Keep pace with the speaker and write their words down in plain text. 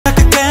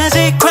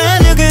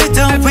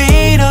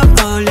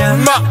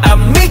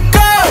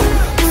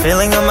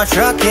my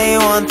truck, yeah, you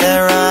want that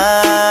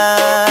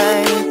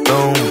ride?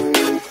 Boom.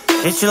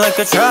 Hit you like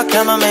a truck,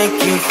 I'ma make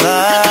you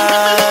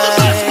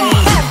fly.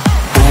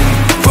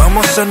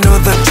 Vamos, I know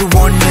that you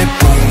want it,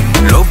 boom.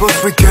 Lobos,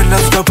 we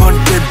cannot stop on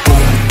it,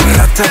 boom.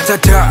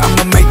 La-ta-ta-ta,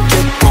 I'ma make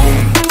it, boom,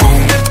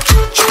 boom,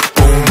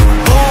 boom,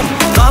 boom.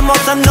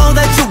 Vamos, I know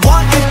that you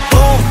want it,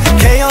 boom.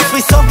 Chaos,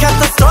 we so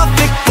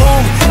catastrophic,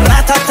 boom.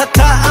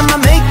 La-ta-ta-ta, I'ma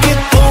make it,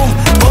 boom,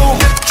 boom,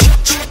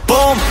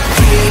 boom.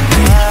 Keep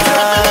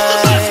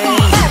high.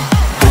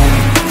 Boom.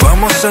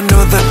 Vamos, I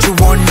know that you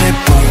want it,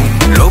 boom.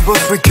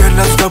 Lobos, we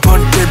cannot stop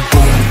on it,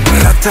 boom.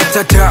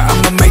 La-ta-ta-ta,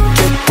 I'ma make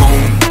it,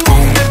 boom,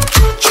 boom.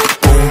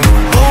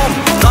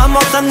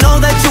 Vamos, I know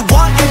that you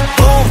want it,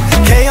 boom.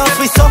 Chaos,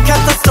 we so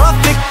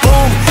catastrophic,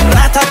 boom.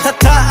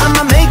 La-ta-ta-ta,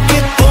 I'ma make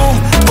it, boom,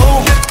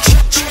 boom,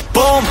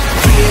 boom.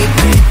 Keep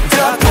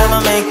up, I'ma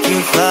make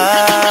you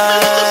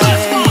fly.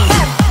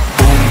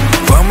 Boom.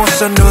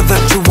 Vamos, I know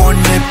that you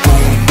want it,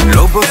 boom.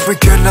 Lobos, we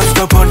cannot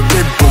stop on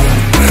it, boom.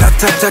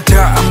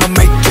 La-ta-ta-ta, I'ma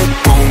make it,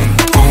 boom,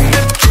 boom,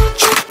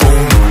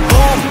 boom,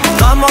 boom.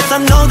 Vamos, I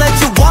know that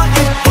you want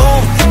it,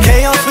 boom.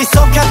 Chaos, we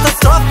so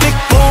catastrophic,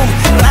 boom.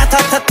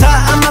 La-ta-ta-ta,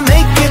 I'ma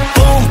make it,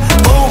 boom,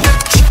 boom,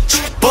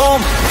 boom.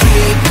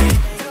 Keep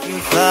you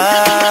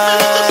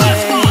fly.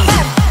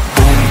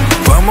 Boom.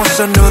 Vamos,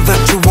 I know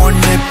that you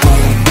want it,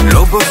 boom.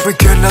 Lobos, we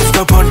cannot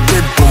stop on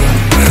it, boom.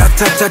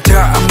 La-ta-ta-ta,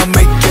 I'ma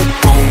make it,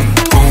 boom,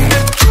 boom,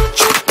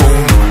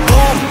 boom,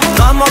 boom.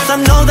 Vamos, I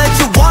know that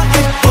you want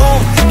it, boom.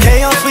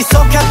 Chaos, we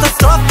so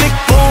catastrophic,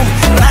 boom.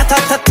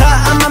 La-ta-ta-ta,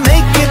 I'ma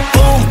make it,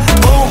 boom,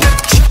 boom,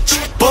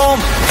 boom.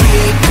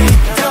 Keep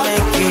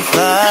make you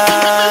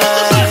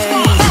fly.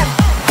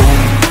 Boom.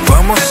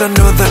 Vamos, I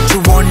know that you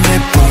want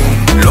it, boom.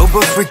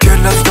 Lobos, we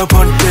cannot stop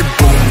on it,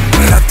 boom.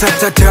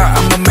 La-ta-ta-ta,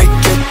 I'ma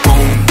make it,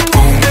 boom,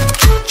 boom,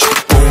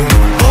 boom,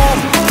 boom.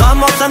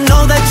 Vamos, I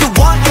know that you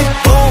want it,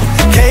 boom.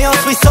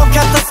 Chaos, we so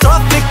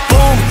catastrophic,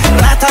 boom.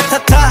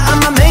 La-ta-ta-ta,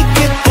 I'ma make